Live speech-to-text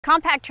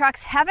Compact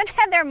trucks haven't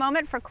had their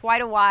moment for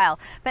quite a while,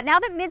 but now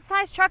that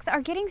mid-size trucks are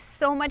getting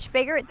so much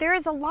bigger, there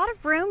is a lot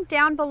of room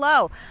down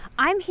below.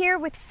 I'm here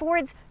with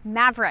Ford's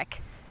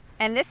Maverick,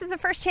 and this is the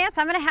first chance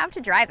I'm going to have to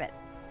drive it.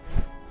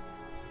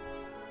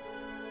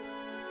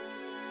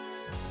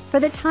 For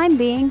the time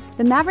being,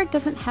 the Maverick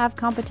doesn't have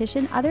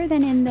competition other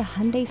than in the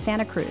Hyundai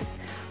Santa Cruz,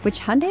 which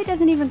Hyundai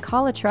doesn't even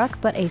call a truck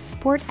but a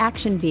sport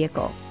action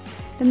vehicle.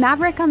 The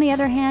Maverick, on the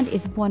other hand,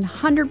 is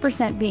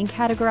 100% being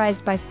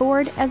categorized by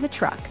Ford as a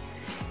truck.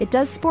 It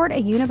does sport a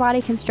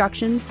unibody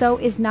construction, so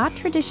is not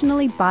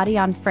traditionally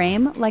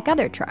body-on-frame like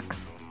other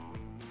trucks.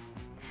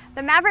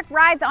 The Maverick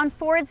rides on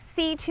Ford's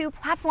C2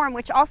 platform,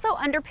 which also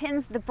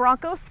underpins the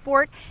Bronco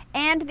Sport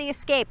and the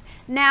Escape.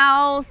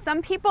 Now,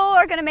 some people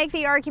are going to make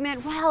the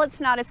argument, well, it's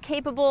not as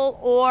capable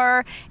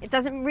or it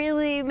doesn't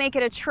really make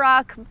it a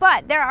truck,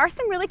 but there are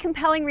some really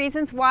compelling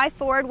reasons why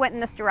Ford went in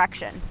this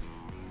direction.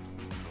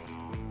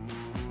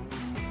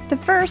 The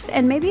first,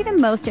 and maybe the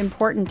most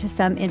important to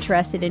some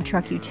interested in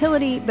truck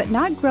utility but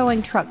not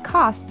growing truck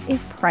costs,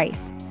 is price.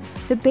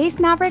 The base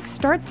Maverick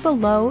starts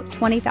below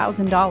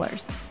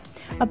 $20,000.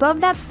 Above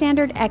that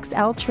standard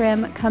XL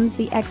trim comes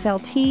the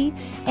XLT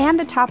and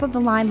the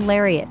top-of-the-line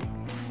Lariat.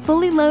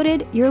 Fully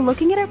loaded, you're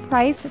looking at a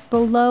price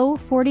below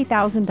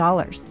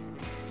 $40,000.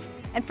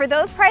 And for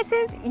those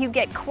prices, you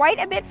get quite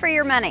a bit for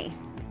your money.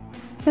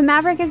 The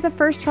Maverick is the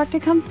first truck to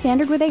come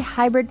standard with a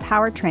hybrid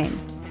powertrain.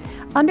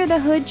 Under the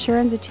hood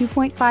churns a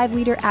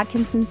 2.5-liter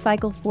Atkinson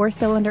Cycle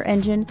 4-cylinder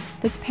engine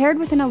that's paired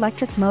with an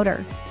electric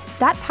motor.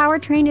 That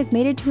powertrain is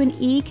mated to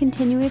an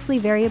continuously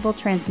variable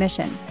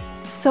transmission.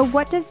 So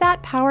what does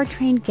that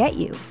powertrain get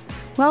you?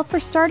 Well, for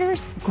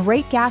starters,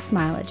 great gas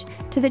mileage,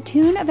 to the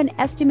tune of an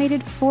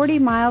estimated 40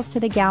 miles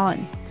to the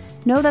gallon.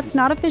 No, that's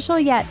not official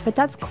yet, but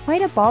that's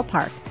quite a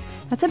ballpark.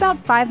 That's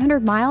about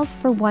 500 miles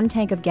for one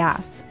tank of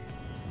gas.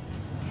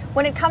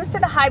 When it comes to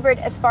the hybrid,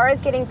 as far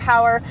as getting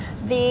power,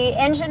 the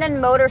engine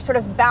and motor sort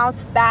of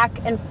bounce back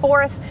and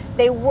forth.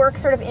 They work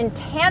sort of in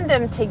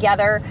tandem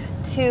together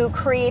to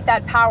create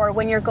that power.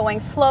 When you're going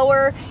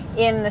slower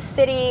in the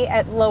city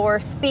at lower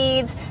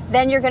speeds,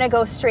 then you're going to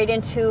go straight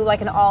into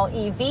like an all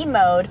EV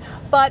mode.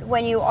 But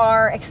when you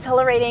are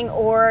accelerating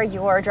or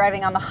you're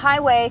driving on the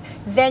highway,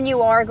 then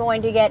you are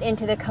going to get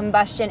into the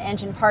combustion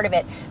engine part of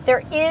it.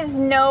 There is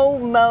no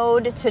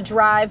mode to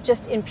drive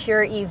just in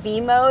pure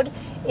EV mode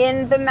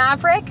in the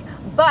Maverick,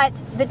 but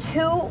the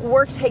two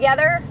work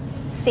together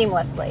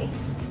seamlessly.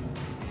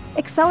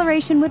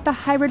 Acceleration with the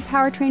hybrid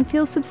powertrain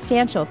feels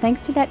substantial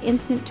thanks to that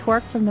instant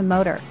torque from the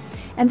motor.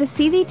 And the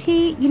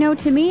CVT,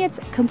 to me, it's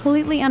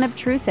completely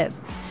unobtrusive.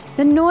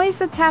 The noise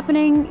that's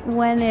happening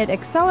when it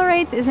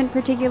accelerates isn't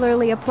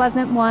particularly a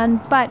pleasant one,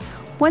 but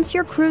once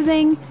you're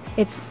cruising,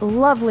 it's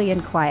lovely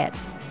and quiet.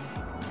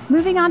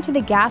 Moving on to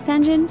the gas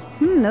engine,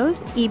 those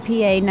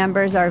EPA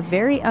numbers are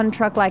very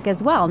untruck-like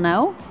as well,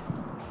 no?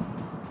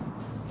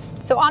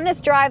 So on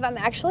this drive, I'm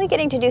actually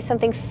getting to do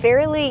something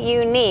fairly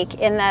unique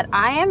in that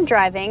I am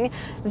driving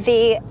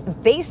the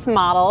base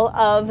model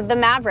of the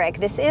Maverick.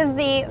 This is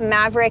the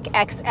Maverick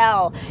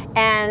XL,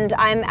 and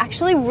I'm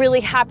actually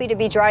really happy to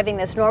be driving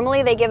this.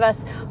 Normally they give us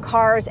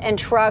cars and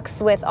trucks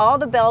with all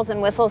the bells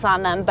and whistles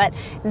on them, but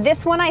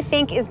this one I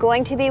think is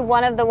going to be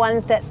one of the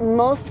ones that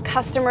most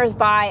customers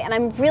buy, and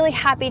I'm really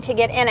happy to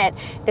get in it.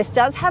 This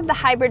does have the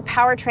hybrid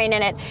powertrain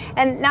in it,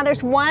 and now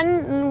there's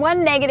one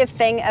negative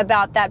thing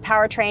about that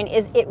powertrain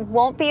is it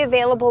won't be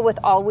available with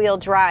all-wheel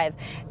drive.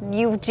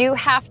 You do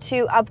have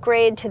to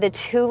upgrade to the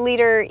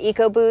 2-liter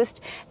EcoBoost.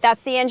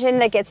 That's the engine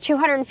that gets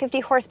 250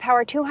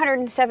 horsepower,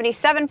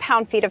 277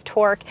 pound-feet of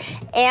torque,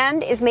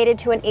 and is mated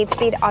to an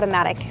 8-speed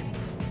automatic.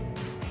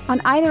 On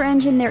either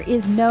engine, there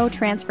is no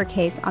transfer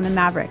case on the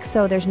Maverick,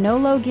 so there's no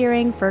low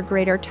gearing for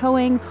greater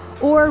towing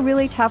or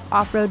really tough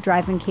off-road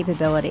driving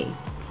capability.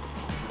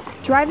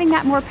 Driving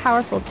that more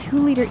powerful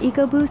 2-liter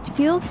EcoBoost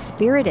feels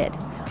spirited.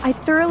 I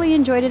thoroughly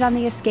enjoyed it on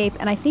the Escape,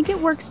 and I think it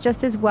works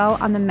just as well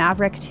on the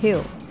Maverick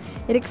too.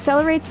 It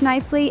accelerates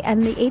nicely,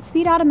 and the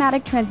 8-speed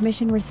automatic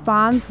transmission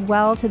responds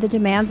well to the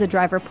demands the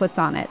driver puts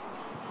on it.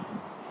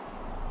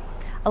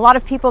 A lot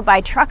of people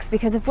buy trucks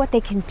because of what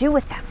they can do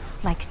with them,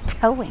 like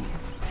towing.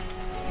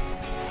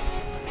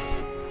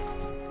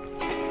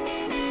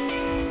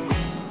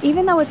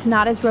 Even though it's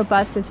not as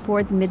robust as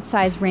Ford's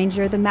midsize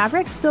Ranger, the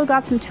Maverick's still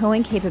got some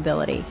towing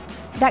capability.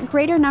 That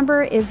greater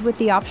number is with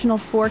the optional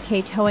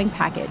 4K towing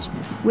package.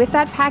 With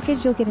that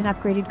package, you'll get an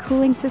upgraded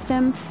cooling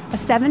system, a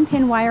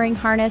 7-pin wiring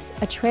harness,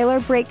 a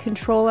trailer brake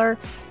controller,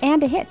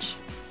 and a hitch.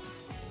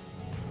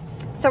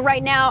 So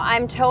right now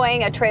I'm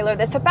towing a trailer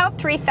that's about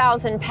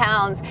 3,000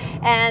 pounds,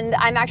 and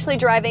I'm actually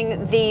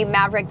driving the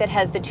Maverick that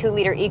has the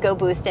 2-liter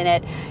EcoBoost in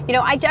it.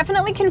 I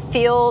definitely can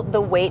feel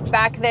the weight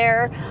back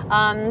there,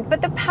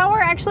 but the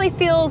power actually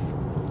feels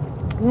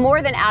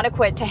more than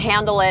adequate to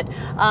handle it.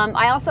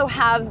 I also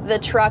have the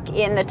truck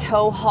in the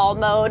tow haul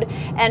mode,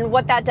 and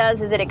what that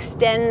does is it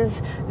extends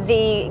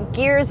the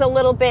gears a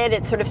little bit.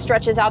 It sort of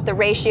stretches out the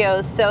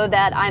ratios so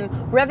that I'm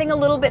revving a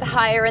little bit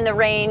higher in the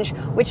range,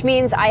 which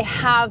means I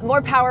have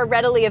more power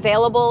readily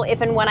available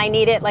if and when I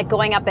need it, like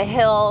going up a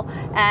hill,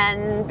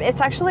 and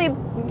it's actually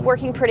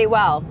working pretty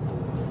well.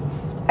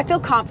 I feel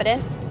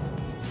confident.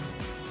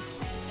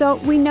 So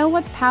we know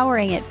what's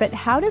powering it, but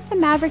how does the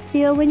Maverick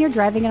feel when you're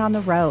driving it on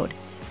the road?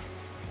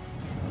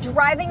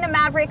 Driving the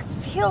Maverick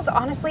feels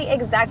honestly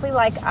exactly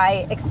like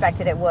I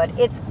expected it would.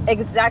 It's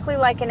exactly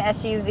like an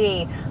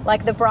SUV,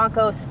 like the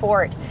Bronco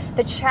Sport.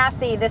 The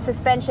chassis, the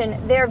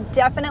suspension, they're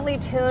definitely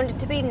tuned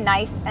to be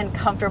nice and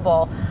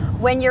comfortable.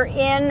 When you're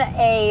in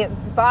a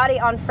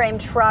body-on-frame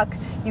truck,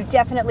 you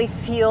definitely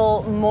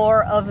feel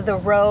more of the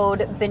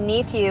road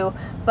beneath you,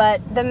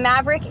 but the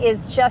Maverick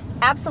is just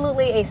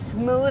absolutely a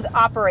smooth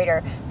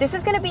operator. This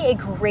is going to be a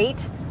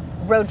great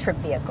road trip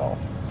vehicle.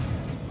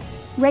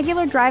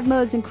 Regular drive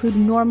modes include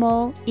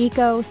normal,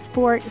 eco,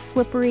 sport,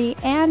 slippery,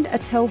 and a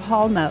tow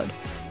haul mode.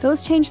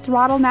 Those change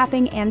throttle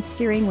mapping and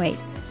steering weight.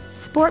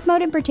 Sport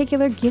mode in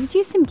particular gives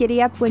you some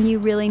giddy up when you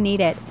really need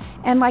it.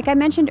 And like I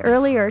mentioned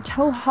earlier,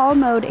 tow haul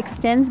mode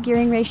extends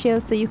gearing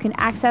ratios so you can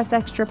access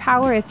extra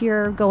power if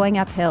you're going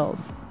up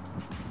hills.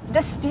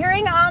 The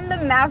steering on the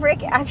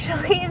Maverick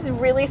actually is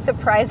really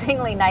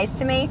surprisingly nice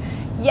to me.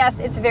 Yes,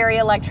 it's very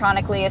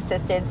electronically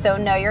assisted, so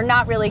no, you're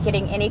not really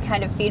getting any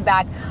kind of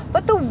feedback,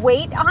 but the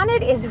weight on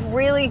it is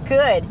really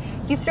good.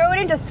 You throw it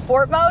into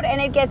sport mode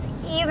and it gets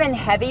even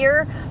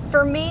heavier.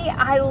 For me,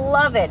 I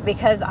love it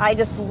because I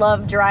just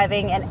love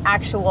driving an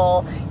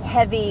actual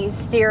heavy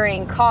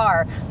steering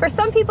car. For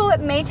some people,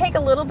 it may take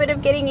a little bit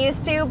of getting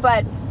used to,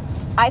 but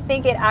I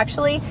think it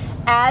actually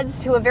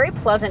adds to a very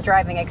pleasant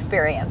driving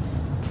experience.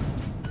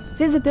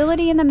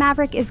 Visibility in the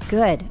Maverick is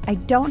good. I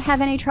don't have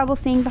any trouble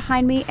seeing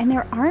behind me, and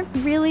there aren't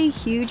really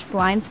huge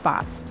blind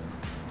spots.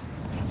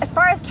 As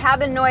far as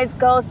cabin noise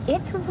goes,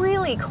 it's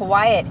really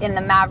quiet in the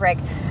Maverick,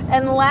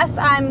 unless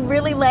I'm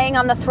really laying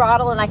on the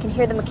throttle and I can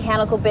hear the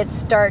mechanical bits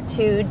start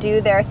to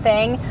do their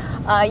thing.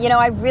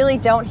 I really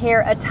don't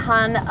hear a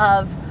ton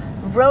of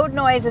road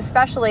noise,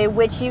 especially,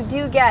 which you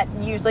do get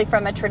usually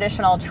from a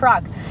traditional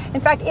truck. In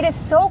fact, it is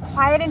so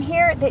quiet in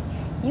here that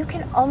you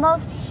can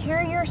almost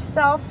hear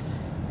yourself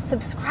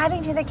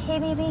subscribing to the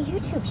KBB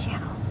YouTube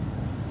channel.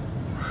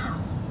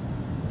 Wow.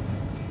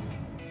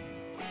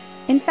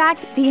 In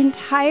fact, the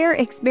entire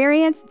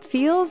experience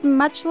feels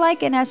much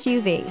like an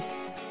SUV.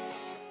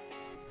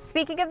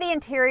 Speaking of the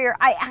interior,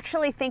 I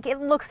actually think it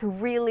looks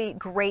really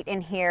great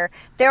in here.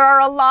 There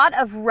are a lot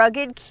of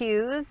rugged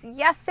cues.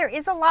 Yes, there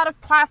is a lot of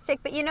plastic,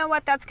 but you know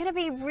what? That's going to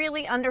be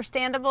really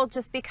understandable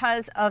just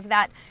because of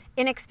that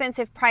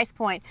inexpensive price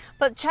point.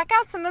 But check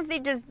out some of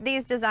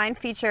these design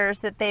features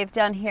that they've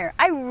done here.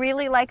 I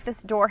really like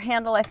this door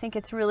handle. I think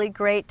it's really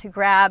great to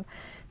grab.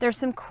 There's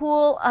some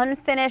cool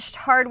unfinished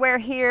hardware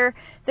here.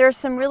 There's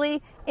some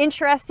really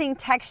interesting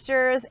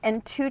textures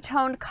and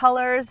two-toned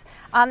colors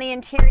on the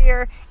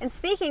interior. And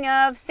speaking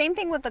of, same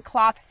thing with the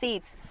cloth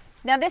seats.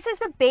 Now this is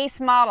the base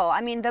model,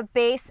 the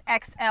base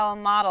XL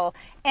model,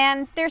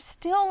 and there's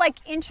still like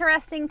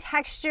interesting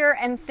texture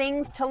and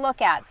things to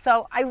look at.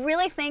 So I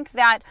really think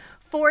that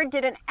Ford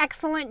did an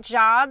excellent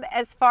job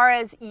as far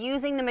as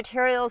using the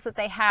materials that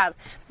they have.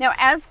 Now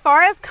as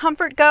far as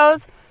comfort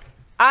goes,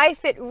 I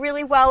fit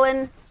really well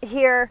in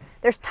here.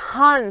 There's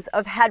tons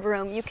of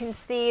headroom. You can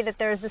see that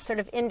there's this sort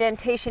of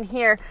indentation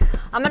here.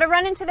 I'm going to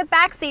run into the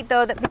back seat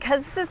though, that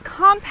because this is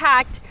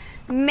compact,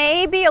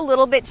 may be a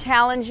little bit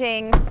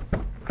challenging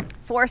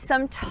for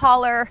some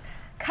taller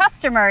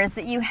customers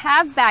that you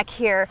have back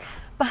here.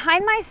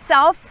 Behind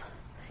myself,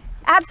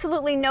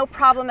 absolutely no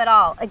problem at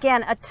all.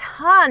 Again, a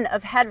ton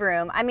of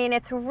headroom.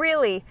 It's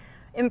really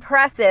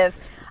impressive.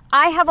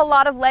 I have a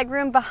lot of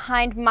legroom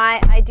behind my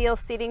ideal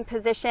seating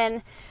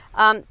position.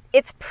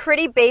 It's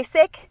pretty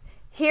basic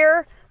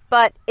here,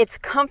 but it's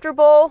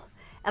comfortable,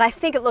 and I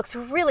think it looks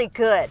really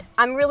good.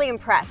 I'm really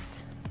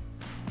impressed.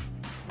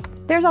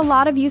 There's a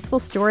lot of useful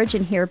storage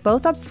in here,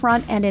 both up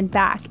front and in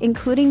back,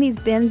 including these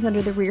bins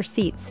under the rear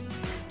seats.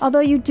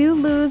 Although you do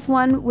lose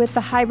one with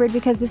the hybrid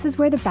because this is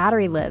where the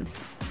battery lives.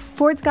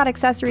 Ford's got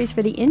accessories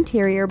for the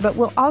interior, but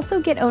will also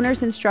get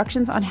owners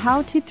instructions on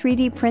how to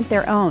 3D print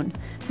their own.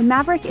 The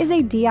Maverick is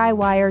a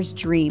DIYer's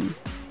dream.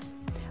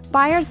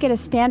 Buyers get a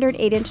standard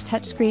 8-inch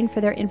touchscreen for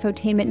their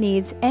infotainment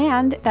needs,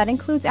 and that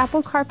includes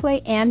Apple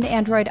CarPlay and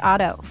Android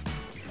Auto.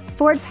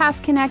 Ford Pass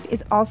Connect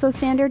is also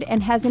standard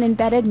and has an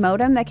embedded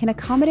modem that can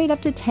accommodate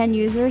up to 10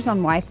 users on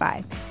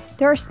Wi-Fi.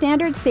 There are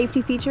standard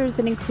safety features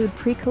that include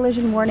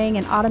pre-collision warning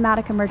and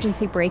automatic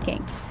emergency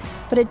braking.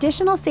 But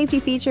additional safety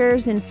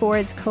features in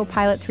Ford's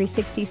Copilot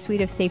 360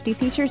 suite of safety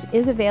features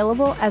is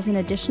available as an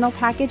additional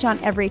package on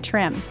every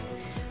trim.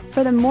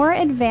 For the more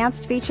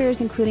advanced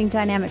features, including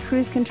dynamic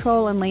cruise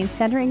control and lane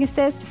centering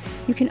assist,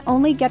 you can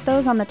only get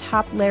those on the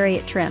top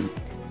Lariat trim.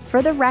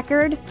 For the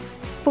record,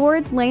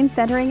 Ford's lane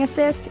centering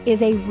assist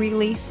is a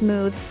really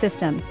smooth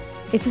system.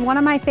 It's one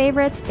of my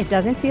favorites, it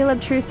doesn't feel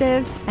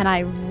obtrusive, and I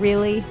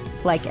really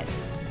like it.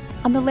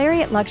 On the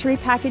Lariat Luxury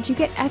package, you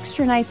get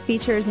extra nice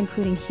features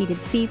including heated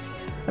seats,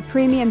 a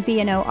premium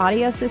B&O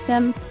audio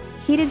system,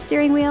 heated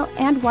steering wheel,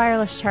 and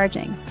wireless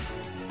charging.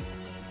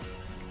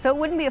 So it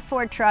wouldn't be a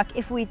Ford truck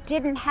if we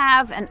didn't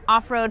have an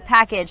off-road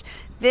package.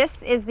 This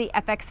is the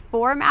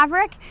FX4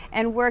 Maverick,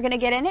 and we're gonna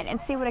get in it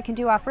and see what it can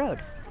do off-road.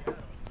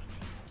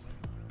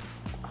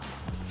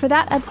 For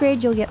that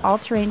upgrade, you'll get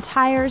all-terrain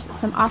tires,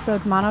 some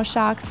off-road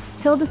monoshocks,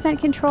 hill descent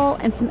control,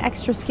 and some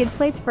extra skid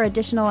plates for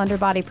additional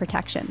underbody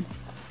protection.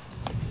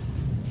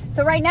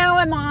 So right now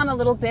I'm on a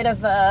little bit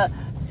of a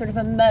sort of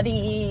a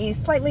muddy,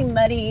 slightly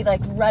muddy, like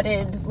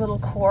rutted little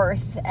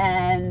course,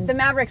 and the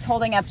Maverick's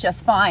holding up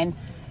just fine.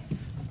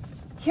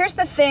 Here's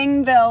the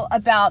thing though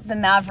about the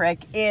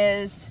Maverick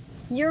is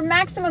your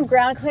maximum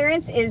ground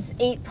clearance is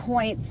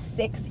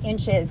 8.6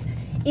 inches.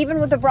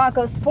 Even with the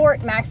Bronco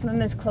Sport, maximum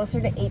is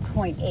closer to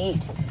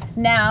 8.8.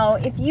 Now,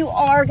 if you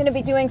are going to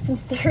be doing some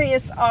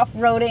serious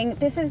off-roading,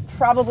 this is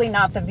probably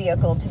not the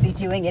vehicle to be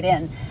doing it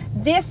in.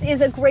 This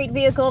is a great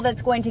vehicle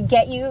that's going to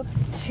get you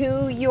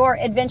to your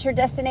adventure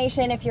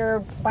destination if you're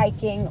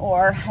biking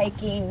or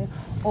hiking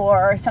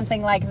or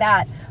something like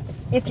that.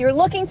 If you're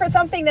looking for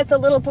something that's a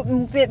little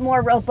bit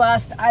more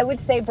robust, I would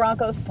say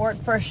Bronco Sport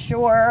for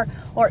sure,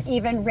 or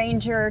even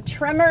Ranger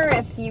Tremor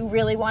if you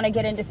really want to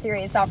get into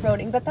serious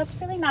off-roading, but that's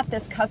really not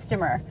this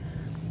customer.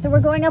 So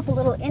we're going up a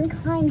little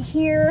incline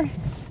here,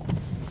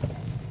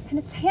 and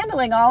it's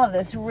handling all of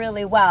this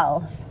really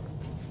well.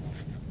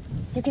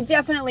 You can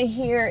definitely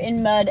hear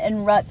in mud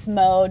and ruts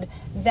mode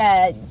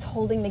that it's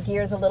holding the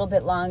gears a little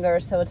bit longer,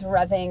 so it's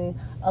revving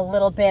a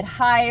little bit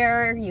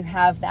higher. You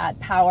have that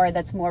power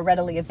that's more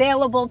readily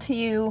available to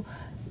you,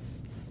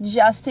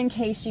 just in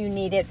case you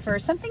need it for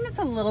something that's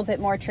a little bit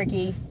more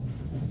tricky.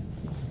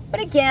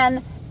 But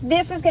again,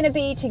 this is going to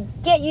be to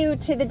get you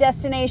to the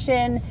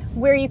destination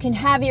where you can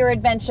have your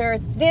adventure.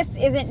 This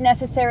isn't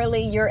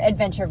necessarily your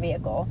adventure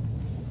vehicle.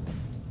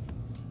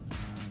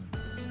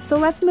 So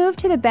let's move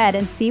to the bed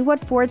and see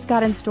what Ford's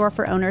got in store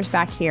for owners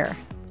back here.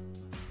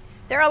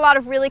 There are a lot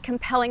of really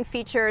compelling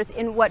features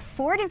in what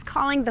Ford is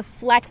calling the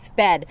flex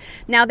bed.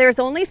 Now there's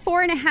only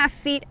 4.5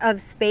 feet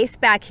of space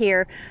back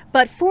here,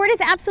 but Ford is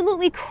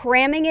absolutely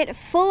cramming it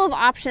full of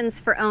options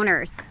for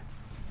owners.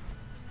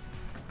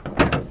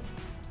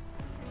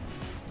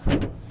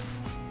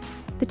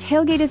 The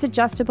tailgate is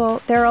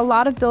adjustable. There are a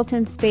lot of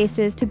built-in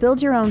spaces to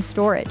build your own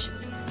storage.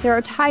 There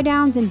are tie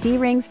downs and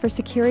D-rings for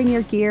securing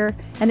your gear,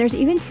 and there's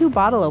even 2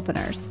 bottle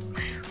openers.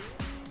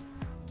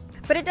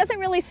 But it doesn't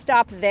really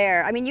stop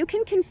there. I mean, you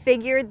can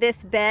configure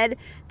this bed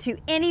to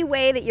any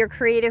way that your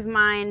creative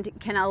mind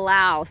can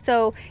allow.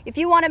 So if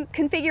you want to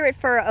configure it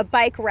for a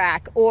bike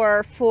rack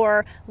or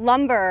for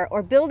lumber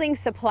or building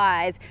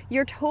supplies,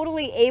 you're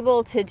totally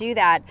able to do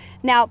that.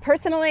 Now,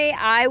 personally,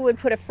 I would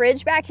put a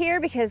fridge back here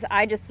because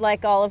I just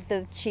like all of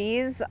the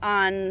cheese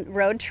on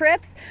road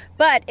trips,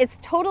 but it's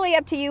totally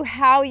up to you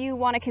how you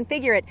want to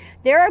configure it.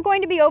 There are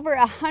going to be over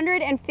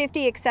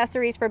 150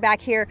 accessories for back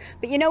here,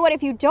 but you know what?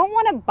 If you don't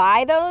want to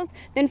buy those,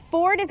 then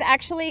Ford is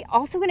actually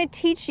also going to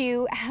teach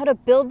you how to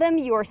build them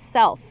yourself.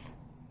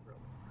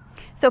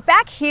 So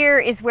back here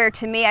is where,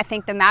 to me, I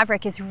think the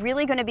Maverick is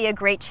really going to be a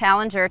great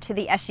challenger to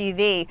the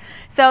SUV.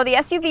 So the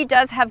SUV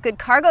does have good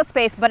cargo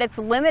space, but it's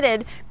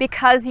limited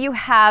because you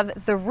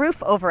have the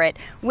roof over it.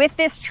 With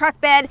this truck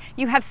bed,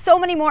 you have so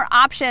many more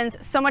options,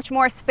 so much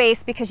more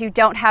space because you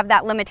don't have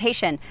that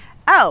limitation.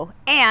 Oh,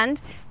 and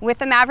with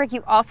the Maverick,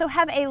 you also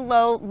have a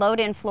low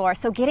load-in floor,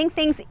 so getting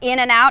things in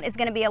and out is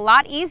going to be a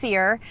lot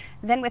easier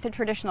than with a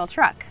traditional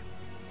truck.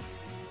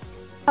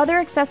 Other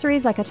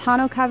accessories like a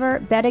tonneau cover,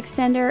 bed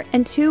extender,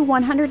 and 2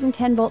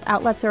 110-volt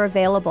outlets are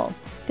available.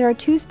 There are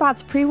 2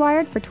 spots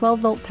pre-wired for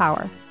 12-volt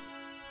power.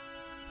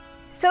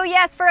 So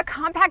yes, for a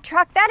compact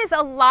truck, that is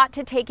a lot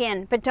to take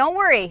in, but don't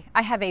worry,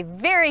 I have a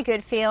very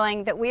good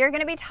feeling that we are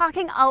going to be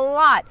talking a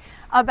lot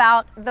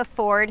about the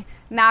Ford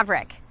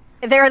Maverick.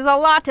 There's a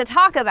lot to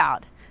talk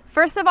about.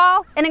 First of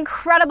all, an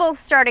incredible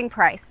starting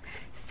price.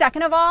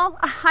 Second of all,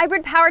 a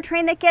hybrid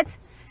powertrain that gets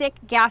sick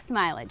gas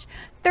mileage.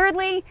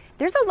 Thirdly,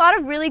 there's a lot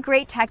of really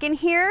great tech in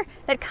here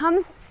that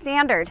comes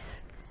standard.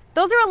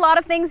 Those are a lot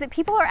of things that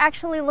people are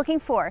actually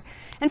looking for.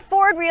 And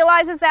Ford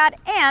realizes that,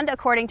 and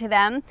according to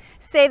them,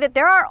 say that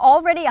there are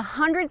already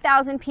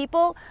 100,000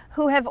 people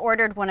who have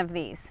ordered one of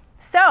these.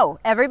 So,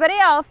 everybody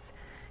else,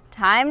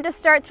 time to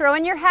start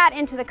throwing your hat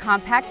into the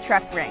compact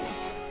truck ring.